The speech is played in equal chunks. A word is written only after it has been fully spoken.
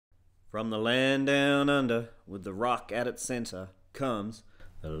From the land down under, with the rock at its centre, comes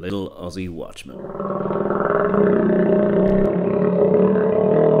the little Aussie watchman.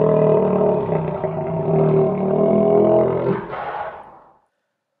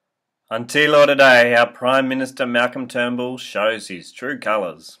 On TLAW today, our Prime Minister Malcolm Turnbull shows his true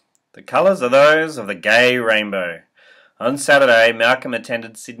colours. The colours are those of the gay rainbow. On Saturday, Malcolm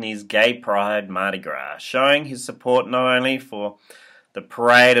attended Sydney's Gay Pride Mardi Gras, showing his support not only for the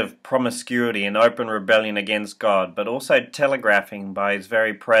parade of promiscuity and open rebellion against God, but also telegraphing by his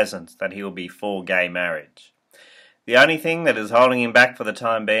very presence that he will be for gay marriage. The only thing that is holding him back for the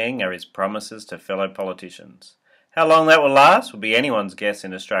time being are his promises to fellow politicians. How long that will last will be anyone's guess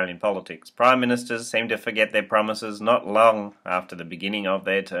in Australian politics. Prime Ministers seem to forget their promises not long after the beginning of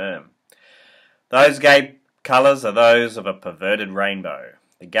their term. Those gay colours are those of a perverted rainbow.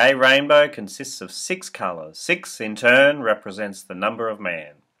 The gay rainbow consists of 6 colours. 6 in turn represents the number of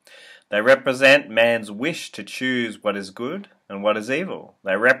man. They represent man's wish to choose what is good and what is evil.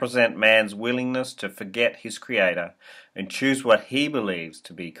 They represent man's willingness to forget his creator and choose what he believes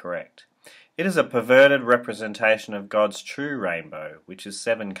to be correct. It is a perverted representation of God's true rainbow, which is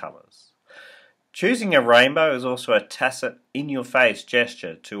 7 colours. Choosing a rainbow is also a tacit, in-your-face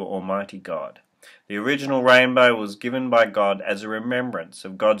gesture to Almighty God. The original rainbow was given by God as a remembrance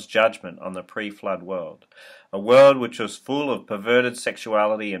of God's judgment on the pre-flood world, a world which was full of perverted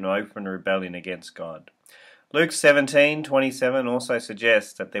sexuality and open rebellion against God. Luke 17:27 also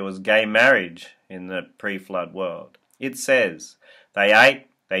suggests that there was gay marriage in the pre-flood world. It says, "They ate,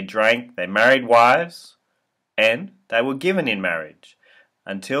 they drank, they married wives, and they were given in marriage,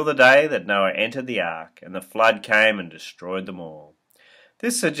 until the day that Noah entered the ark, and the flood came and destroyed them all."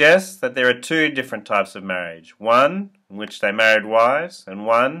 This suggests that there are 2 different types of marriage, one in which they married wives, and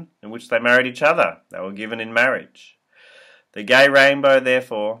one in which they married each other. They were given in marriage. The gay rainbow,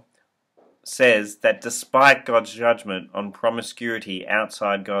 therefore, says that despite God's judgment on promiscuity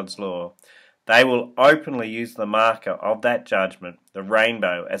outside God's law, they will openly use the marker of that judgment, the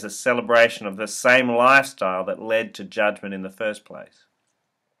rainbow, as a celebration of the same lifestyle that led to judgment in the first place.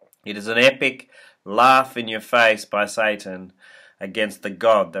 It is an epic laugh in your face by Satan against the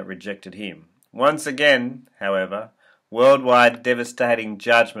God that rejected him. Once again, however, worldwide devastating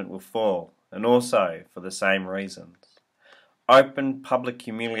judgment will fall, and also for the same reasons. Open public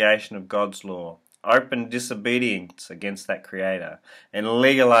humiliation of God's law, open disobedience against that Creator, and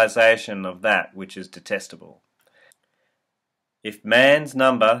legalization of that which is detestable. If man's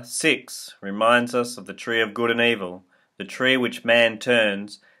number, 6, reminds us of the tree of good and evil, the tree which man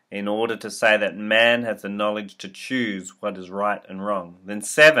turns in order to say that man has the knowledge to choose what is right and wrong, then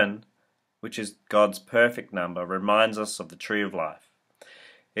 7, which is God's perfect number, reminds us of the tree of life.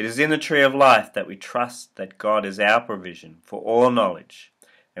 It is in the tree of life that we trust that God is our provision for all knowledge,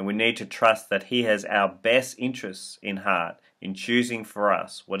 and we need to trust that He has our best interests in heart in choosing for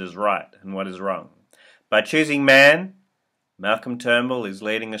us what is right and what is wrong. By choosing man, Malcolm Turnbull is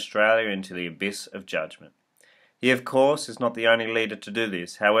leading Australia into the abyss of judgment. He, of course, is not the only leader to do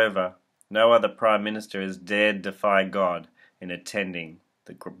this. However, no other Prime Minister has dared defy God in attending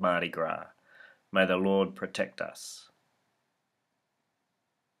the Mardi Gras. May the Lord protect us.